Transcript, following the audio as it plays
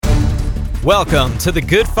Welcome to the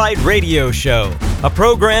Good Fight Radio Show, a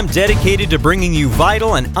program dedicated to bringing you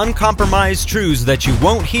vital and uncompromised truths that you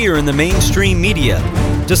won't hear in the mainstream media,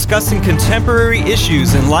 discussing contemporary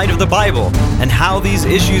issues in light of the Bible and how these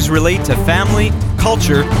issues relate to family,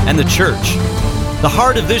 culture, and the church. The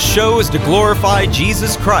heart of this show is to glorify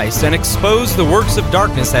Jesus Christ and expose the works of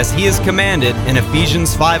darkness as He is commanded in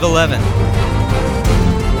Ephesians 5:11.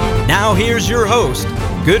 Now here's your host,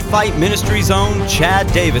 Good Fight Ministries' own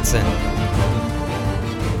Chad Davidson.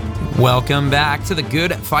 Welcome back to the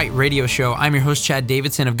Good Fight Radio Show. I'm your host, Chad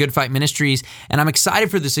Davidson of Good Fight Ministries, and I'm excited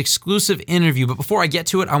for this exclusive interview. But before I get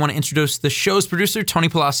to it, I want to introduce the show's producer, Tony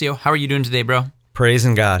Palacio. How are you doing today, bro?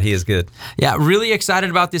 Praising God, He is good. Yeah, really excited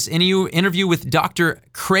about this interview with Dr.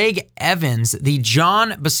 Craig Evans, the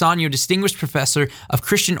John Bassanio Distinguished Professor of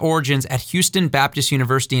Christian Origins at Houston Baptist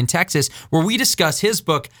University in Texas, where we discuss his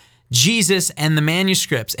book, Jesus and the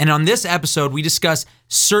Manuscripts. And on this episode, we discuss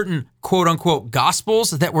certain quote-unquote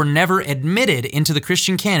gospels that were never admitted into the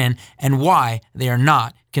Christian canon and why they are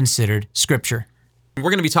not considered scripture. We're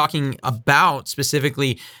going to be talking about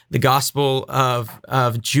specifically the gospel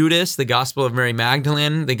of Judas, the gospel of Mary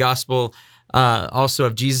Magdalene, the gospel also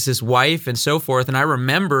of Jesus' wife, and so forth. And I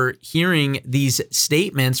remember hearing these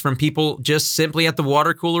statements from people just simply at the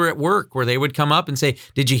water cooler at work, where they would come up and say,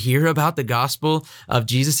 "Did you hear about the gospel of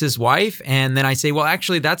Jesus' wife?" And then I say, "Well,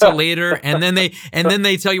 actually, that's a later." And then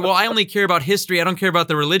they tell you, "Well, I only care about history. I don't care about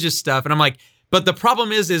the religious stuff." And I'm like, but the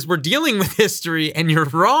problem is we're dealing with history, and you're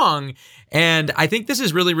wrong. And I think this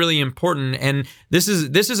is really, really important. And this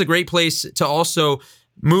is a great place to also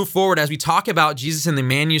move forward as we talk about Jesus and the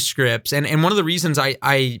manuscripts. And one of the reasons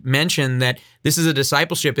I mentioned that this is a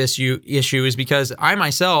discipleship issue is because I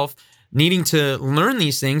myself needing to learn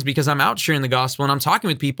these things, because I'm out sharing the gospel and I'm talking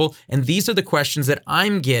with people, and these are the questions that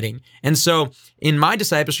I'm getting. And so in my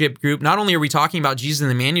discipleship group, not only are we talking about Jesus and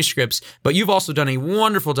the manuscripts, but you've also done a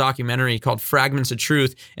wonderful documentary called Fragments of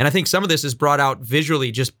Truth. And I think some of this is brought out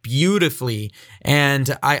visually just beautifully.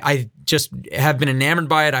 And I just have been enamored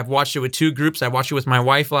by it. I've watched it with two groups. I watched it with my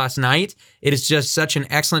wife last night. It is just such an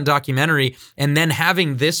excellent documentary. And then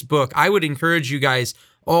having this book, I would encourage you guys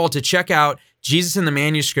all to check out Jesus and the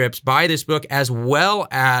Manuscripts, buy this book, as well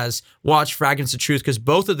as watch Fragments of Truth, because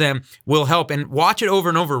both of them will help. And watch it over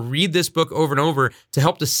and over, read this book over and over to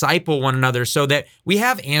help disciple one another so that we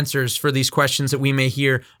have answers for these questions that we may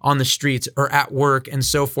hear on the streets or at work and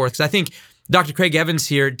so forth. Because I think Dr. Craig Evans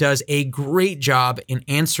here does a great job in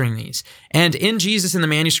answering these. And in Jesus and the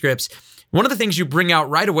Manuscripts, one of the things you bring out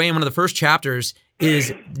right away in one of the first chapters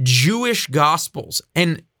is Jewish Gospels.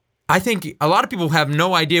 And I think a lot of people have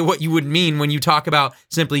no idea what you would mean when you talk about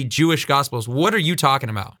simply Jewish Gospels. What are you talking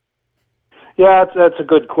about? Yeah, that's a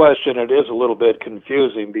good question. It is a little bit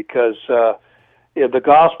confusing because the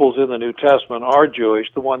Gospels in the New Testament are Jewish.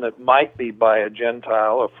 The one that might be by a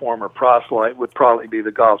Gentile, a former proselyte, would probably be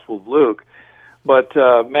the Gospel of Luke. But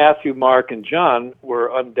Matthew, Mark, and John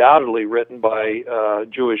were undoubtedly written by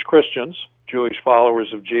Jewish Christians, Jewish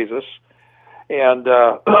followers of Jesus, and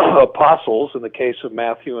apostles in the case of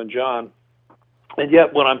Matthew and John. And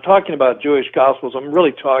yet when I'm talking about Jewish Gospels, I'm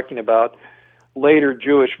really talking about later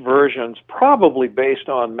Jewish versions, probably based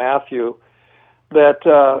on Matthew, that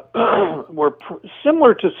were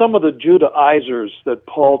similar to some of the Judaizers that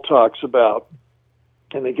Paul talks about.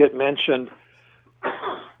 And they get mentioned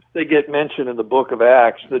in the book of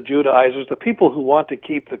Acts, the Judaizers, the people who want to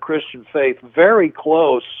keep the Christian faith very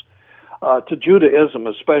close to Judaism,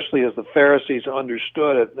 especially as the Pharisees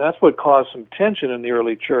understood it. That's what caused some tension in the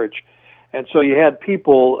early church. And so you had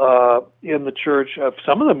people in the church,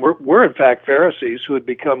 some of them were in fact Pharisees who had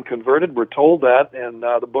become converted. We're told that in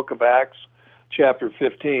the book of Acts, chapter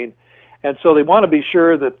 15. And so they want to be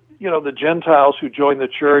sure that, the Gentiles who join the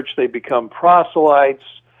church, they become proselytes,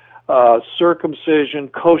 circumcision,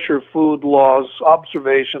 kosher food laws,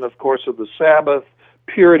 observation, of course, of the Sabbath,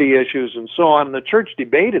 purity issues, and so on. And the church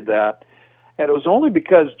debated that. And it was only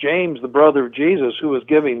because James, the brother of Jesus, who was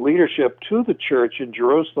giving leadership to the church in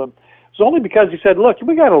Jerusalem, it was only because he said, look,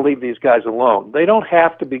 we got to leave these guys alone. They don't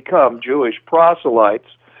have to become Jewish proselytes,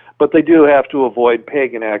 but they do have to avoid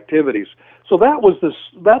pagan activities. So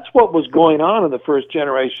that's what was going on in the first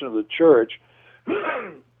generation of the church.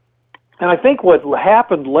 And I think what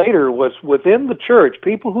happened later was within the church,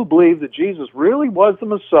 people who believed that Jesus really was the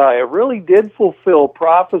Messiah, really did fulfill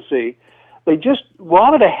prophecy, they just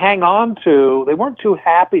wanted to hang on to, they weren't too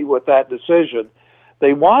happy with that decision.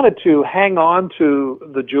 They wanted to hang on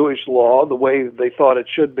to the Jewish law the way they thought it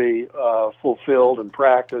should be fulfilled and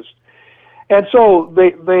practiced. And so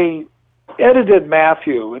they edited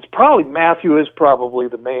Matthew. Matthew is probably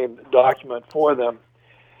the main document for them.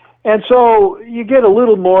 And so you get a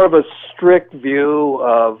little more of a strict view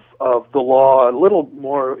of the law, a little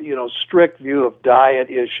more, strict view of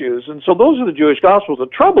diet issues. And so those are the Jewish Gospels. The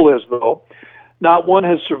trouble is, though, not one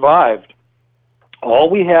has survived.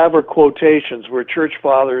 All we have are quotations where church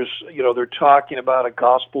fathers, they're talking about a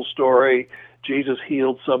gospel story. Jesus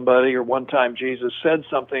healed somebody, or one time Jesus said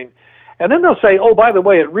something. And then they'll say, oh, by the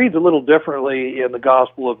way, it reads a little differently in the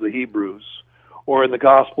Gospel of the Hebrews or in the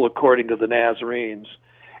Gospel according to the Nazarenes.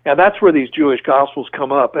 And that's where these Jewish Gospels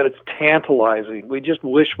come up, and it's tantalizing. We just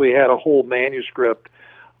wish we had a whole manuscript,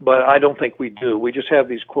 but I don't think we do. We just have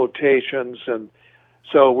these quotations, and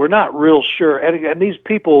so we're not real sure. And these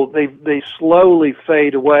people, they slowly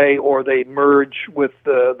fade away, or they merge with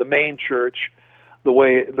the main church the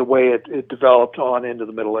way it developed on into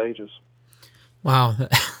the Middle Ages. Wow,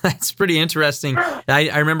 that's pretty interesting.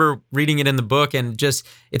 I remember reading it in the book, and just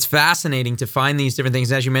it's fascinating to find these different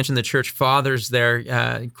things. As you mentioned, the church fathers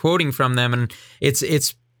there, quoting from them, and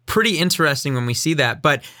it's pretty interesting when we see that.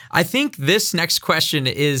 But I think this next question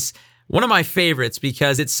is one of my favorites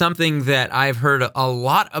because it's something that I've heard a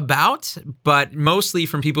lot about, but mostly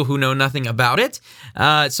from people who know nothing about it.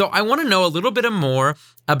 So I want to know a little bit more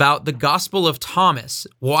about the Gospel of Thomas.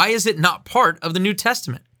 Why is it not part of the New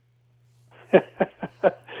Testament?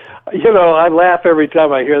 I laugh every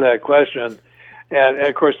time I hear that question. And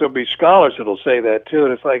of course, there'll be scholars that'll say that too.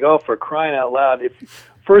 And it's like, oh, for crying out loud.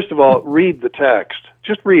 First of all, read the text.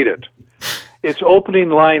 Just read it. Its opening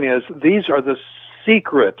line is, these are the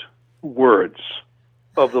secret words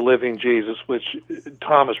of the living Jesus, which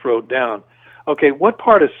Thomas wrote down. Okay, what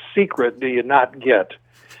part of secret do you not get?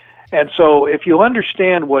 And so if you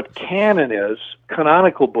understand what canon is,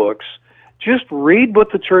 canonical books, just read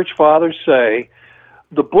what the church fathers say.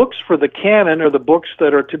 The books for the canon are the books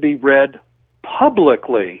that are to be read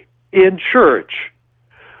publicly in church.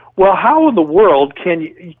 Well, how in the world can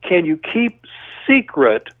you keep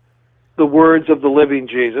secret the words of the living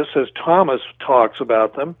Jesus, as Thomas talks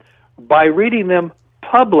about them, by reading them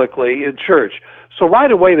publicly in church? So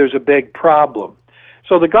right away there's a big problem.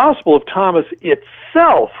 So the Gospel of Thomas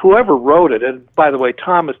itself, whoever wrote it, and by the way,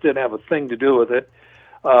 Thomas didn't have a thing to do with it.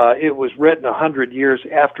 It was written 100 years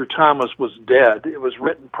after Thomas was dead. It was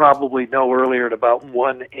written probably no earlier than about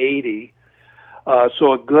 180,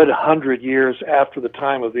 so a good 100 years after the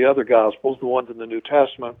time of the other Gospels, the ones in the New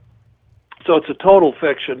Testament. So it's a total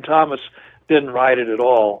fiction. Thomas didn't write it at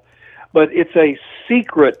all. But it's a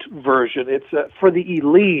secret version. It's for the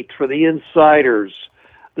elite, for the insiders,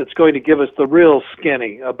 that's going to give us the real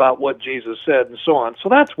skinny about what Jesus said and so on. So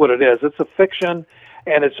that's what it is. It's a fiction,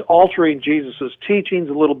 and it's altering Jesus' teachings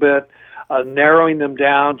a little bit, narrowing them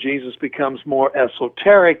down. Jesus becomes more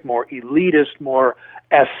esoteric, more elitist, more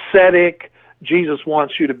ascetic. Jesus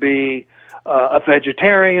wants you to be a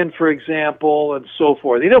vegetarian, for example, and so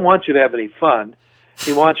forth. He doesn't want you to have any fun.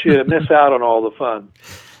 He wants you to miss out on all the fun.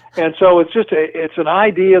 And so it's an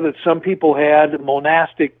idea that some people had,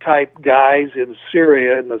 monastic type guys in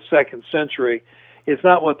Syria in the 2nd century. It's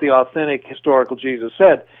not what the authentic historical Jesus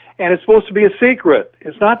said. And it's supposed to be a secret.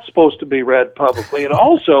 It's not supposed to be read publicly. And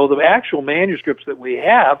also, the actual manuscripts that we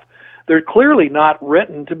have, they're clearly not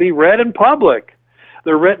written to be read in public.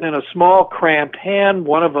 They're written in a small, cramped hand.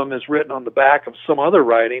 One of them is written on the back of some other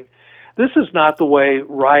writing. This is not the way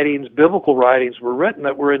writings, biblical writings, were written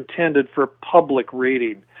that were intended for public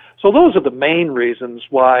reading. So those are the main reasons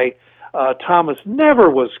why Thomas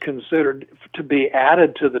never was considered to be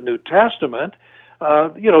added to the New Testament.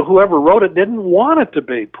 Whoever wrote it didn't want it to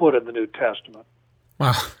be put in the New Testament.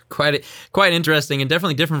 Wow, quite interesting, and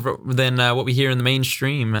definitely different than what we hear in the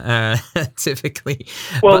mainstream typically.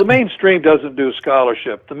 Well, the mainstream doesn't do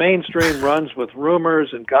scholarship. The mainstream runs with rumors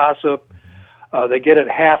and gossip. They get it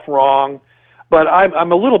half wrong. But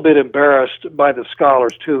I'm a little bit embarrassed by the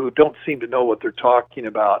scholars, too, who don't seem to know what they're talking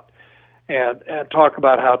about and talk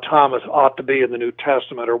about how Thomas ought to be in the New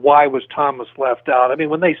Testament, or why was Thomas left out. I mean,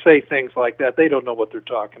 when they say things like that, they don't know what they're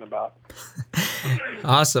talking about.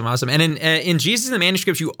 Awesome. And in Jesus in the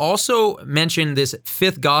Manuscripts, you also mentioned this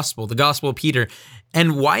 5th Gospel, the Gospel of Peter.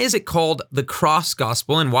 And why is it called the Cross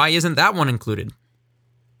Gospel, and why isn't that one included?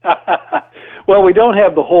 Well, we don't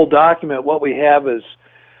have the whole document. What we have is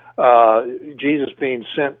Jesus being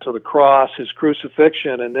sent to the cross, his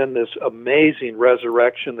crucifixion, and then this amazing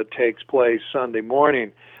resurrection that takes place Sunday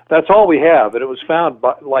morning. That's all we have, and it was found,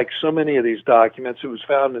 like so many of these documents, it was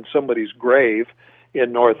found in somebody's grave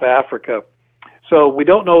in North Africa. So we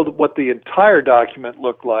don't know what the entire document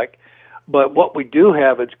looked like, but what we do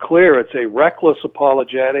have, it's clear, it's a reckless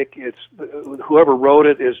apologetic. Whoever wrote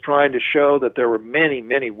it is trying to show that there were many,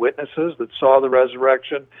 many witnesses that saw the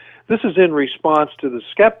resurrection. This is in response to the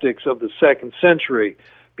skeptics of the 2nd century,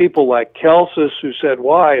 people like Celsus, who said,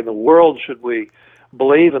 why in the world should we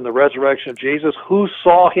believe in the resurrection of Jesus? Who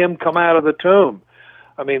saw him come out of the tomb?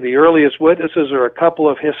 I mean, the earliest witnesses are a couple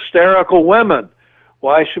of hysterical women.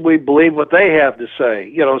 Why should we believe what they have to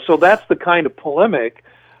say? So that's the kind of polemic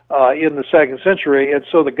in the 2nd century. And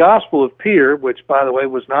so the Gospel of Peter, which, by the way,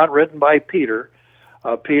 was not written by Peter,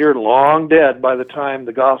 Peter long dead by the time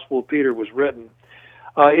the Gospel of Peter was written,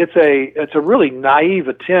 it's a really naive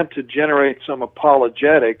attempt to generate some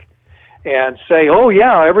apologetic and say, oh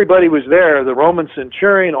yeah, everybody was there, the Roman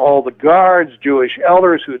centurion, all the guards, Jewish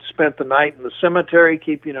elders who had spent the night in the cemetery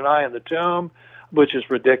keeping an eye on the tomb, which is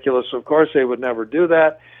ridiculous. Of course, they would never do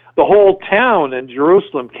that. The whole town in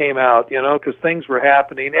Jerusalem came out, because things were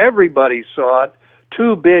happening. Everybody saw it.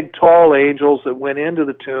 2 big, tall angels that went into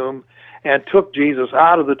the tomb and took Jesus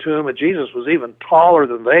out of the tomb, and Jesus was even taller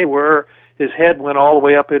than they were. His head went all the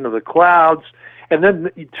way up into the clouds. And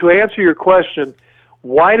then to answer your question,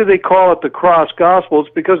 why do they call it the cross gospel? It's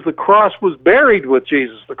because the cross was buried with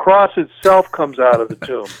Jesus. The cross itself comes out of the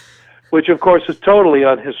tomb, which of course is totally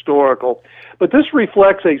unhistorical. But this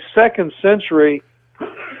reflects a second century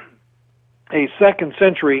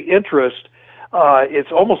interest.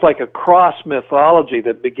 It's almost like a cross mythology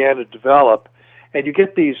that began to develop. And you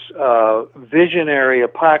get these visionary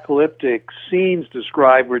apocalyptic scenes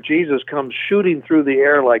described where Jesus comes shooting through the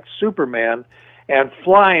air like Superman, and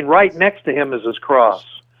flying right next to him is his cross.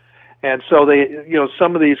 And so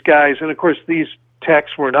some of these guys, and of course these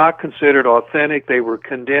texts were not considered authentic. They were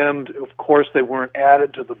condemned. Of course, they weren't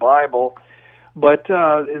added to the Bible. But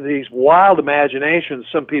these wild imaginations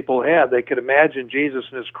some people had, they could imagine Jesus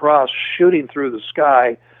and his cross shooting through the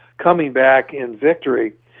sky, coming back in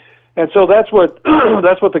victory. And so that's what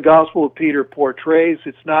the Gospel of Peter portrays.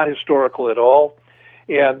 It's not historical at all.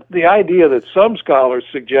 And the idea that some scholars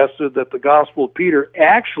suggested that the Gospel of Peter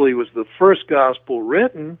actually was the first gospel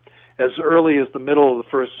written as early as the middle of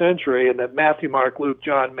the 1st century, and that Matthew, Mark, Luke,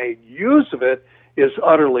 John made use of it, is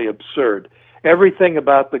utterly absurd. Everything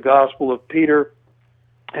about the Gospel of Peter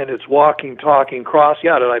and its walking, talking cross,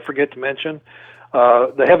 did I forget to mention?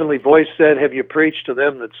 The heavenly voice said, have you preached to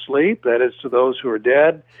them that sleep? That is, to those who are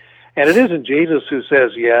dead. And it isn't Jesus who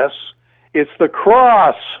says yes. It's the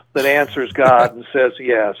cross that answers God and says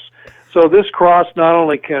yes. So this cross not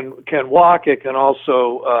only can walk, it can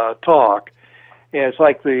also talk. And it's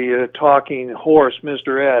like the talking horse,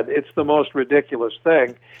 Mr. Ed. It's the most ridiculous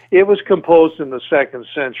thing. It was composed in the 2nd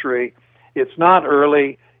century. It's not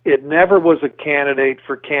early. It never was a candidate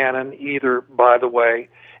for canon either, by the way.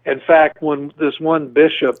 In fact, when this one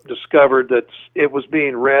bishop discovered that it was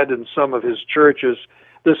being read in some of his churches,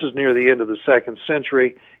 this is near the end of the 2nd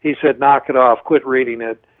century, he said, knock it off, quit reading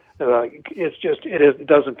it. It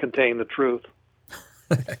doesn't contain the truth.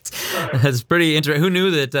 That's pretty interesting. Who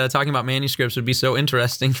knew that talking about manuscripts would be so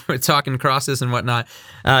interesting, talking crosses and whatnot?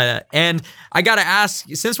 And I got to ask,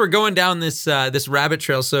 since we're going down this rabbit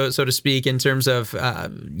trail, so to speak, in terms of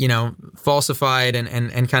falsified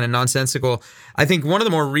and kind of nonsensical, I think one of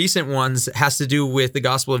the more recent ones has to do with the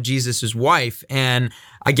gospel of Jesus' wife. And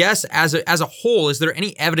I guess as a whole, is there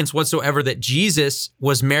any evidence whatsoever that Jesus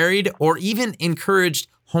was married or even encouraged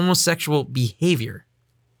homosexual behavior?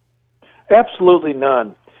 Absolutely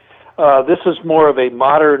none. This is more of a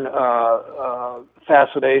modern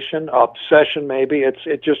fascination, obsession maybe.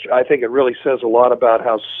 I think it really says a lot about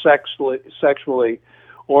how sexually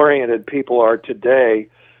oriented people are today.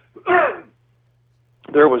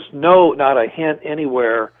 There was not a hint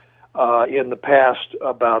anywhere in the past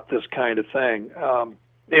about this kind of thing.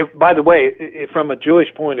 By the way, from a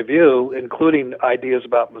Jewish point of view, including ideas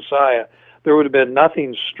about Messiah, there would have been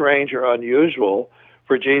nothing strange or unusual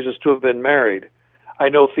for Jesus to have been married. I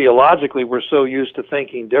know theologically we're so used to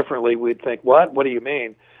thinking differently, we'd think, what? What do you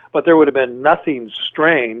mean? But there would have been nothing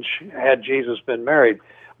strange had Jesus been married.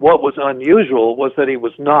 What was unusual was that he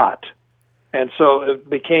was not. And so it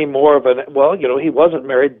became more of he wasn't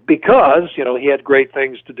married because, he had great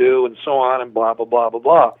things to do and so on and blah, blah, blah, blah,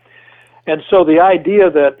 blah. And so the idea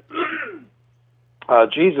that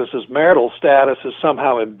Jesus' marital status is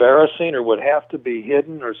somehow embarrassing or would have to be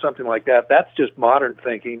hidden or something like that, that's just modern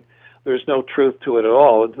thinking. There's no truth to it at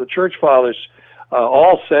all. And the church fathers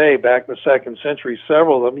all say back in the 2nd century,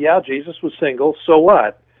 several of them, yeah, Jesus was single, so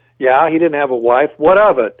what? Yeah, he didn't have a wife, what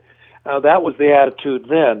of it? That was the attitude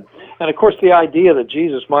then. And of course the idea that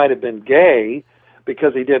Jesus might have been gay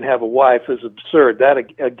because he didn't have a wife is absurd. That,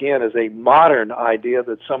 again, is a modern idea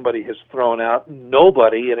that somebody has thrown out.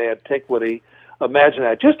 Nobody in antiquity imagined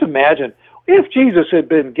that. Just imagine, if Jesus had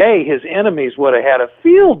been gay, his enemies would have had a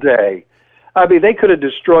field day. I mean, they could have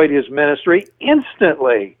destroyed his ministry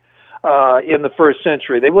instantly. in the first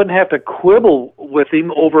century. They wouldn't have to quibble with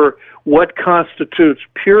him over what constitutes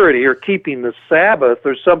purity or keeping the Sabbath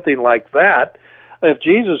or something like that. If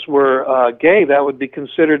Jesus were gay, that would be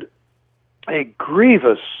considered a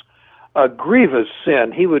grievous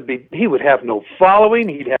sin. He would have no following.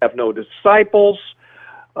 He'd have no disciples.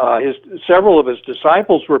 Several of his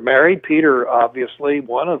disciples were married. Peter, obviously,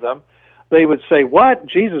 one of them. They would say, "What?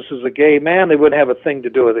 Jesus is a gay man." They wouldn't have a thing to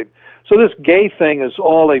do with him. So this gay thing is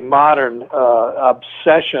all a modern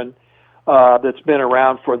obsession that's been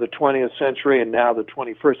around for the 20th century and now the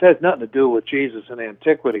 21st. It has nothing to do with Jesus in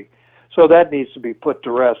antiquity. So that needs to be put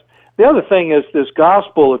to rest. The other thing is this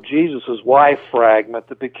Gospel of Jesus' wife fragment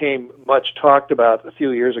that became much talked about a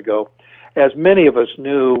few years ago. As many of us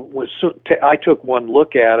knew, I took one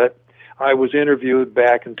look at it. I was interviewed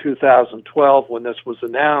back in 2012 when this was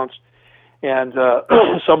announced, and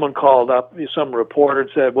someone called up, some reporter, and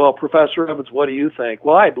said, "Well, Professor Evans, what do you think?"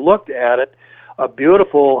 Well, I'd looked at it, a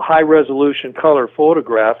beautiful high-resolution color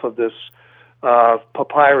photograph of this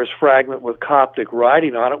papyrus fragment with Coptic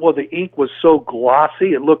writing on it. Well, the ink was so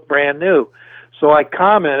glossy, it looked brand new. So I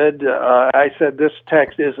commented, I said, "This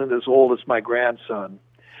text isn't as old as my grandson."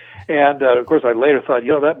 And, of course, I later thought,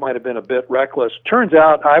 that might have been a bit reckless. Turns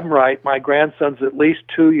out I'm right. My grandson's at least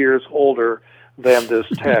 2 years older than this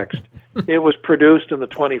text. It was produced in the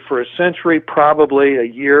 21st century, probably a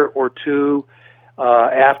year or two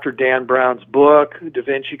after Dan Brown's book, Da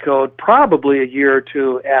Vinci Code, probably a year or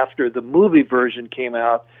two after the movie version came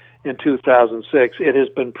out in 2006. It has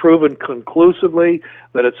been proven conclusively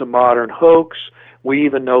that it's a modern hoax. We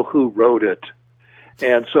even know who wrote it.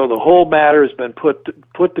 And so the whole matter has been put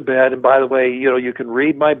to bed. And by the way, you can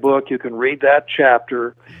read my book. You can read that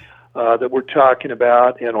chapter that we're talking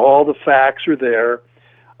about, and all the facts are there.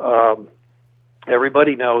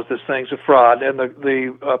 Everybody knows this thing's a fraud. And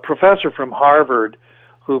the professor from Harvard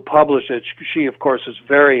who published it, she, of course, is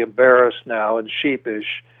very embarrassed now and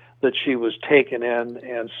sheepish that she was taken in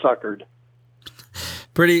and suckered.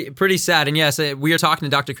 Pretty sad. And yes, we are talking to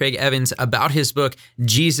Dr. Craig Evans about his book,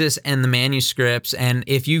 Jesus and the Manuscripts. And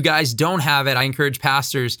if you guys don't have it, I encourage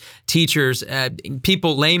pastors, teachers,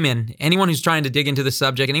 people, laymen, anyone who's trying to dig into the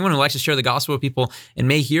subject, anyone who likes to share the gospel with people and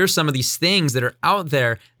may hear some of these things that are out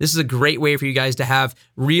there. This is a great way for you guys to have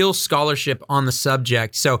real scholarship on the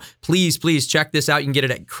subject. So please check this out. You can get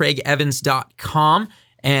it at craigevans.com.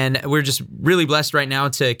 And we're just really blessed right now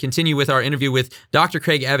to continue with our interview with Dr.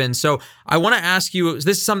 Craig Evans. So I want to ask you,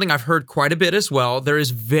 this is something I've heard quite a bit as well. There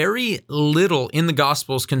is very little in the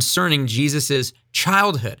Gospels concerning Jesus's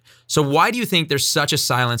childhood. So why do you think there's such a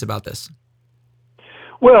silence about this?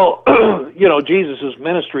 Well, Jesus'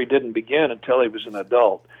 ministry didn't begin until he was an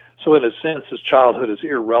adult. So in a sense, his childhood is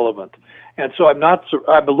irrelevant. And so I'm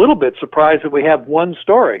a little bit surprised that we have one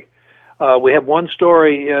story. We have one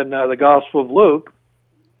story in the Gospel of Luke.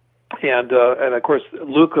 And of course,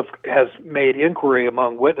 Luke has made inquiry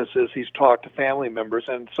among witnesses. He's talked to family members.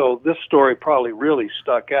 And so this story probably really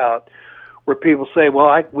stuck out where people say,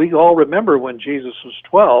 well, we all remember when Jesus was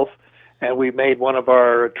 12 and we made one of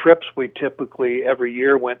our trips. We typically every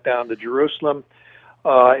year went down to Jerusalem.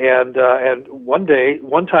 And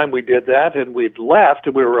one time we did that and we'd left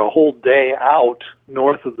and we were a whole day out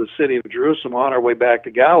north of the city of Jerusalem on our way back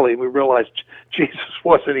to Galilee. We realized Jesus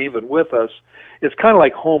wasn't even with us. It's kind of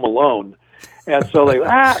like Home Alone. And so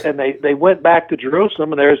they went back to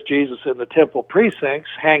Jerusalem, and there's Jesus in the temple precincts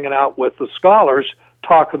hanging out with the scholars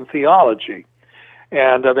talking theology.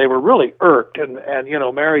 And they were really irked. And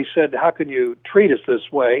Mary said, "How can you treat us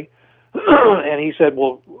this way?" And he said,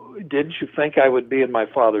 "Well, didn't you think I would be in my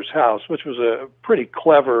Father's house?" Which was a pretty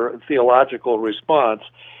clever theological response.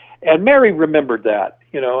 And Mary remembered that,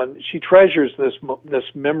 and she treasures this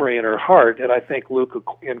memory in her heart, and I think Luke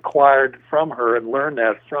inquired from her and learned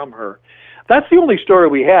that from her. That's the only story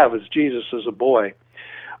we have is Jesus as a boy.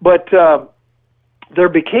 But there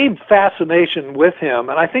became fascination with him,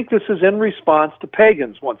 and I think this is in response to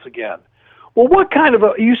pagans once again. Well, what kind of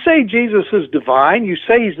you say Jesus is divine, you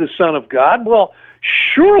say he's the Son of God. Well,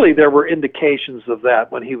 surely there were indications of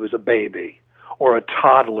that when he was a baby or a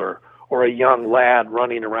toddler or a young lad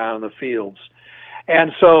running around in the fields.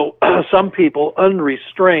 And so some people,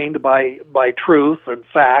 unrestrained by truth and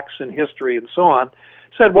facts and history and so on,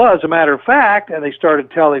 said, well, as a matter of fact, and they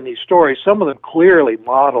started telling these stories, some of them clearly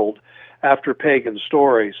modeled after pagan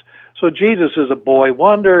stories. So Jesus is a boy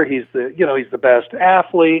wonder. He's the best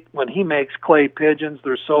athlete. When he makes clay pigeons,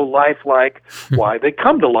 they're so lifelike. Why? They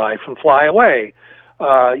come to life and fly away.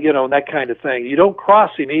 And that kind of thing. You don't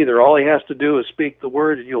cross him either. All he has to do is speak the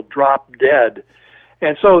word and you'll drop dead.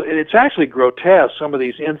 And so it's actually grotesque, some of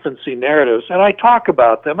these infancy narratives. And I talk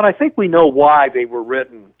about them, and I think we know why they were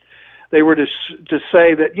written. They were to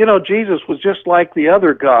say that, Jesus was just like the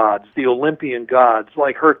other gods, the Olympian gods,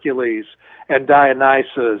 like Hercules and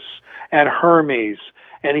Dionysus and Hermes.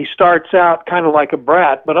 And he starts out kind of like a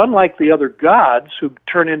brat, but unlike the other gods who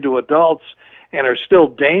turn into adults and are still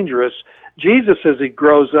dangerous, Jesus, as he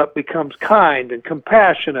grows up, becomes kind and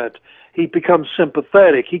compassionate. He becomes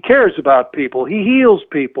sympathetic. He cares about people. He heals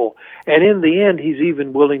people. And in the end, he's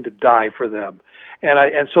even willing to die for them.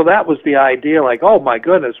 And so that was the idea, like, oh my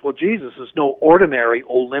goodness, well, Jesus is no ordinary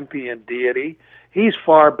Olympian deity. He's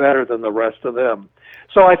far better than the rest of them.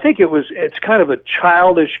 So I think it's kind of a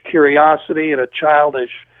childish curiosity and a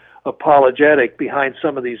childish apologetic behind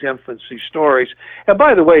some of these infancy stories. And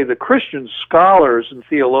by the way, the Christian scholars and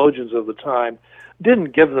theologians of the time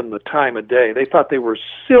didn't give them the time of day. They thought they were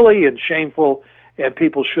silly and shameful, and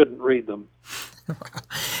people shouldn't read them.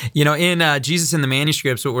 In Jesus in the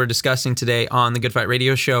Manuscripts, what we're discussing today on the Good Fight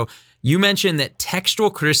Radio Show, you mentioned that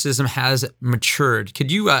textual criticism has matured.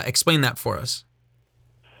 Could you explain that for us?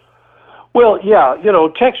 Well, yeah,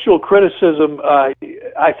 textual criticism,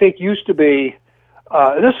 I think used to be,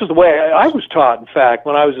 this is the way I was taught, in fact,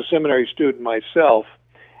 when I was a seminary student myself.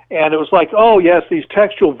 And it was like, oh, yes, these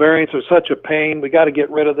textual variants are such a pain. We got to get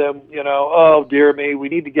rid of them. Oh, dear me, we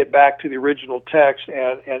need to get back to the original text.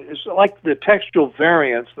 And it's like the textual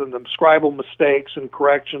variants and the scribal mistakes and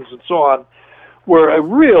corrections and so on were a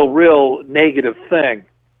real negative thing.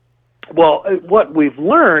 Well, what we've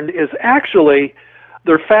learned is actually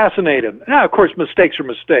they're fascinating. Now, of course, mistakes are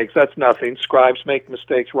mistakes. That's nothing. Scribes make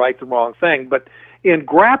mistakes, write the wrong thing. But in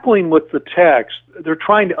grappling with the text, they're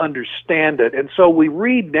trying to understand it. And so we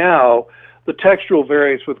read now the textual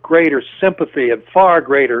variants with greater sympathy and far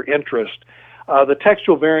greater interest. The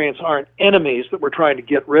textual variants aren't enemies that we're trying to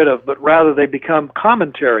get rid of, but rather they become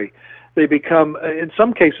commentary. They become, in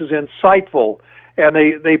some cases, insightful, and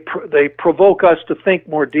they provoke us to think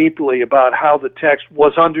more deeply about how the text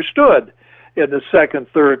was understood in the 2nd,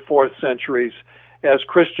 3rd, 4th centuries, as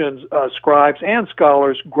Christians, scribes, and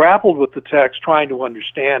scholars grappled with the text, trying to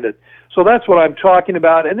understand it. So that's what I'm talking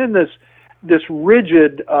about. And then this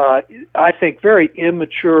rigid, I think, very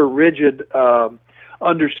immature, rigid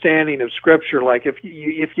understanding of Scripture. Like if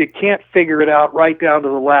you can't figure it out right down to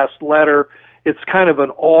the last letter, it's kind of an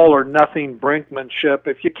all or nothing brinkmanship.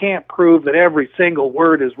 If you can't prove that every single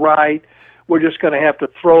word is right, we're just going to have to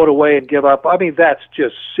throw it away and give up. I mean, that's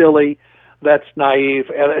just silly. That's naive,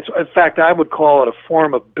 and in fact, I would call it a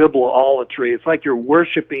form of bibliolatry. It's like you're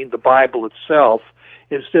worshiping the Bible itself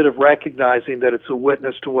instead of recognizing that it's a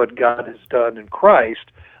witness to what God has done in Christ.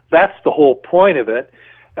 That's the whole point of it.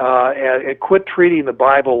 And quit treating the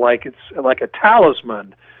Bible like it's like a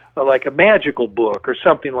talisman, like a magical book or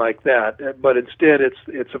something like that. But instead,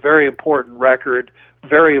 it's a very important record,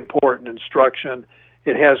 very important instruction.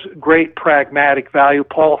 It has great pragmatic value.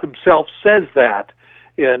 Paul himself says that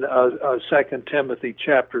in 2 Timothy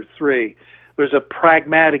chapter 3. There's a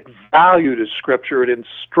pragmatic value to Scripture. It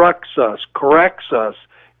instructs us, corrects us,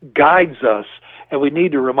 guides us, and we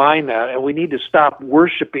need to remind that, and we need to stop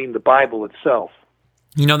worshiping the Bible itself.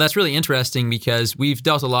 That's really interesting because we've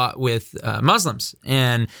dealt a lot with Muslims.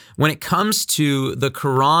 And when it comes to the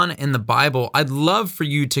Quran and the Bible, I'd love for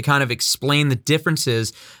you to kind of explain the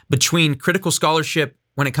differences between critical scholarship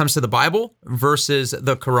when it comes to the Bible versus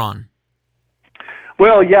the Quran.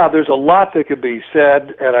 Well, yeah, there's a lot that could be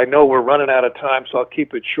said, and I know we're running out of time, so I'll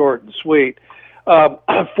keep it short and sweet.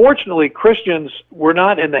 Unfortunately, Christians were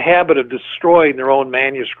not in the habit of destroying their own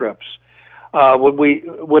manuscripts.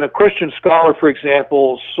 When a Christian scholar, for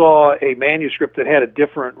example, saw a manuscript that had a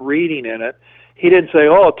different reading in it, he didn't say,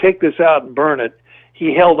 oh, take this out and burn it.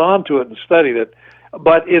 He held on to it and studied it.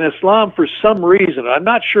 But in Islam, for some reason, I'm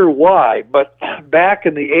not sure why, but back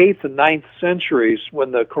in the 8th and 9th centuries,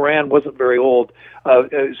 when the Quran wasn't very old,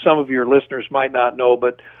 some of your listeners might not know,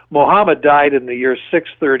 but Muhammad died in the year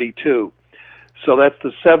 632. So that's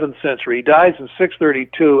the 7th century. He dies in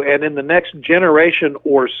 632, and in the next generation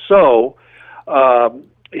or so,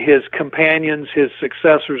 his companions, his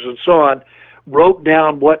successors, and so on, wrote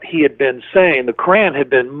down what he had been saying. The Quran had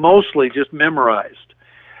been mostly just memorized.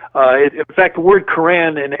 In fact, the word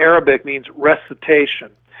Quran in Arabic means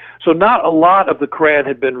recitation. So not a lot of the Quran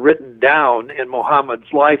had been written down in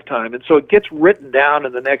Muhammad's lifetime, and so it gets written down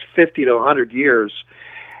in the next 50 to 100 years.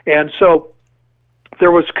 And so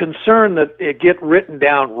there was concern that it get written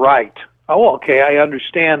down right. Oh, okay, I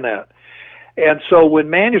understand that. And so when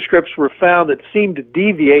manuscripts were found that seemed to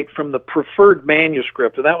deviate from the preferred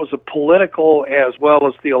manuscript, and that was a political as well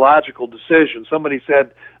as theological decision, somebody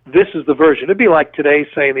said, this is the version. It'd be like today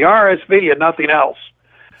saying the RSV and nothing else.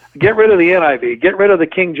 Get rid of the NIV. Get rid of the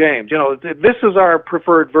King James. This is our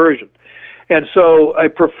preferred version. And so I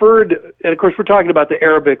preferred, and of course we're talking about the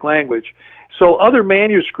Arabic language, so other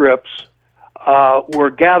manuscripts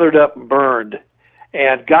were gathered up and burned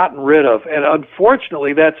and gotten rid of. And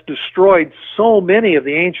unfortunately, that's destroyed so many of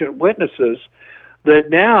the ancient witnesses that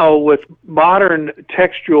now, with modern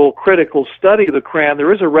textual critical study of the Quran,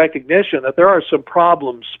 there is a recognition that there are some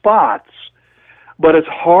problem spots, but it's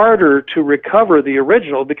harder to recover the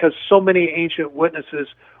original because so many ancient witnesses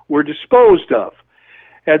were disposed of.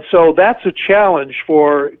 And so that's a challenge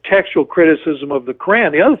for textual criticism of the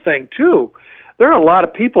Quran. The other thing, too, there are a lot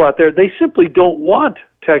of people out there, they simply don't want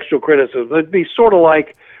textual criticism. It'd be sort of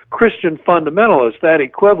like Christian fundamentalists, that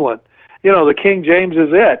equivalent. The King James is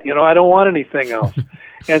it. I don't want anything else.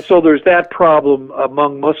 And so there's that problem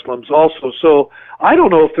among Muslims also. So I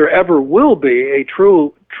don't know if there ever will be a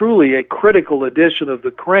truly a critical edition of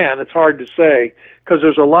the Quran. It's hard to say because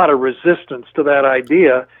there's a lot of resistance to that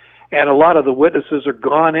idea, and a lot of the witnesses are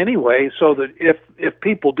gone anyway, so that if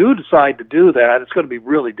people do decide to do that, it's going to be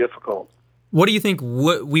really difficult. What do you think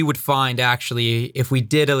we would find, actually, if we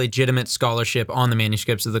did a legitimate scholarship on the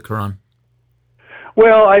manuscripts of the Quran?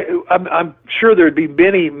 Well, I'm sure there'd be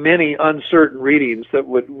many, many uncertain readings that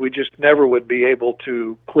we just never would be able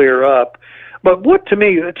to clear up. But to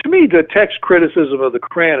me, the text criticism of the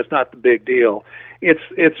Quran is not the big deal.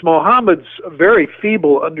 It's Muhammad's very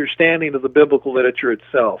feeble understanding of the biblical literature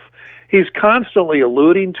itself. He's constantly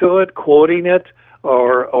alluding to it, quoting it,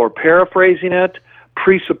 or paraphrasing it,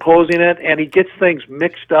 presupposing it, and he gets things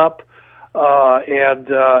mixed up. And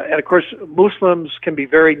of course, Muslims can be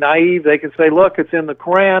very naive. They can say, look, it's in the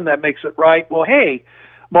Quran, that makes it right. Well, hey,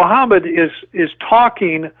 Muhammad is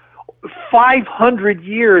talking 500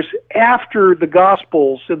 years after the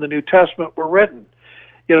Gospels in the New Testament were written.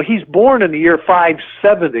 He's born in the year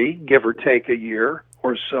 570, give or take a year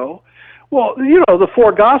or so. Well, the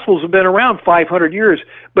four Gospels have been around 500 years,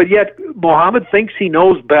 but yet Muhammad thinks he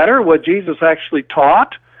knows better what Jesus actually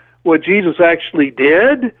taught, what Jesus actually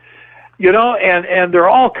did. And there are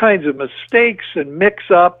all kinds of mistakes and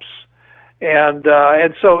mix-ups, and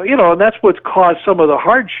so and that's what's caused some of the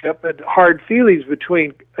hardship and hard feelings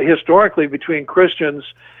historically between Christians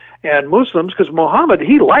and Muslims, because Muhammad,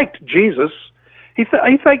 he liked Jesus. He thought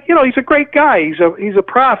he's a great guy. He's a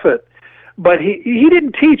prophet, but he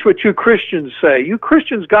didn't teach what you Christians say. You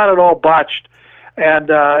Christians got it all botched,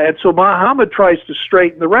 and so Muhammad tries to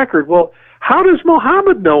straighten the record. Well, how does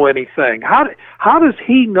Muhammad know anything? How does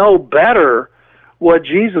he know better what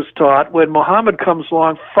Jesus taught when Muhammad comes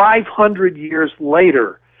along 500 years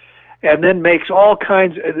later and then makes all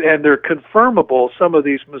kinds, and they're confirmable, some of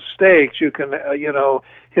these mistakes. You can,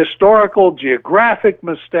 historical, geographic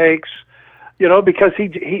mistakes, because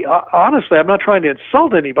he honestly, I'm not trying to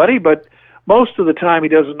insult anybody, but most of the time he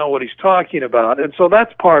doesn't know what he's talking about. And so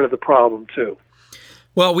that's part of the problem too.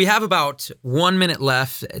 Well, we have about 1 minute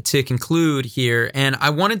left to conclude here, and I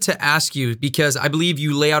wanted to ask you, because I believe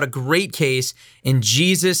you lay out a great case in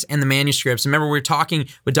Jesus and the manuscripts. Remember, we were talking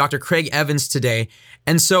with Dr. Craig Evans today,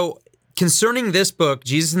 and so concerning this book,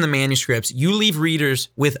 Jesus and the Manuscripts, you leave readers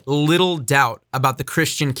with little doubt about the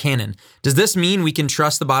Christian canon. Does this mean we can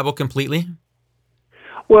trust the Bible completely?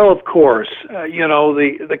 Well, of course.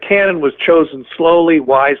 The canon was chosen slowly,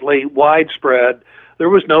 wisely, widespread. There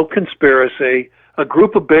was no conspiracy. A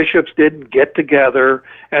group of bishops didn't get together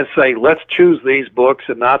and say, let's choose these books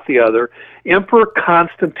and not the other. Emperor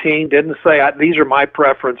Constantine didn't say, these are my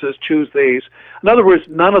preferences, choose these. In other words,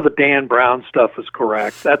 none of the Dan Brown stuff is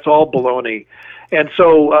correct. That's all baloney. And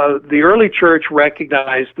so the early church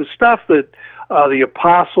recognized the stuff that the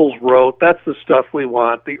apostles wrote, that's the stuff we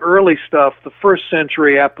want. The early stuff, the first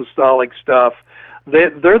century apostolic stuff,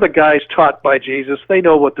 they're the guys taught by Jesus. They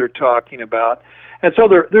know what they're talking about. And so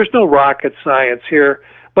there's no rocket science here,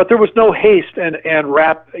 but there was no haste and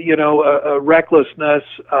recklessness,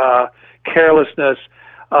 carelessness.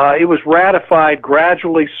 It was ratified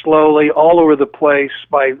gradually, slowly, all over the place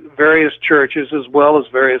by various churches as well as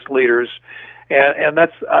various leaders, and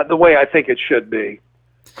that's the way I think it should be.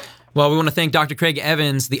 Well, we want to thank Dr. Craig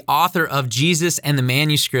Evans, the author of Jesus and the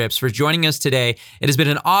Manuscripts, for joining us today. It has been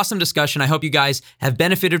an awesome discussion. I hope you guys have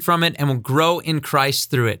benefited from it and will grow in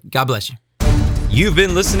Christ through it. God bless you. You've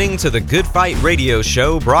been listening to the Good Fight Radio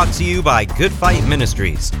Show, brought to you by Good Fight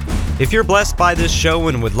Ministries. If you're blessed by this show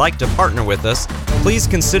and would like to partner with us, please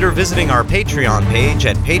consider visiting our Patreon page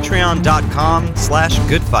at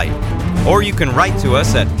patreon.com/goodfight. Or you can write to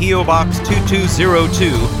us at P.O. Box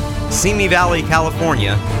 2202, Simi Valley,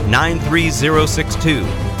 California, 93062.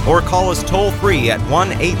 Or call us toll-free at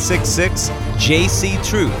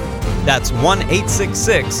 1-866-JC-TRUTH. That's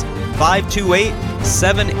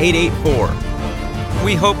 1-866-528-7884.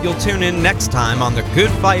 We hope you'll tune in next time on the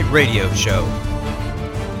Good Fight Radio Show.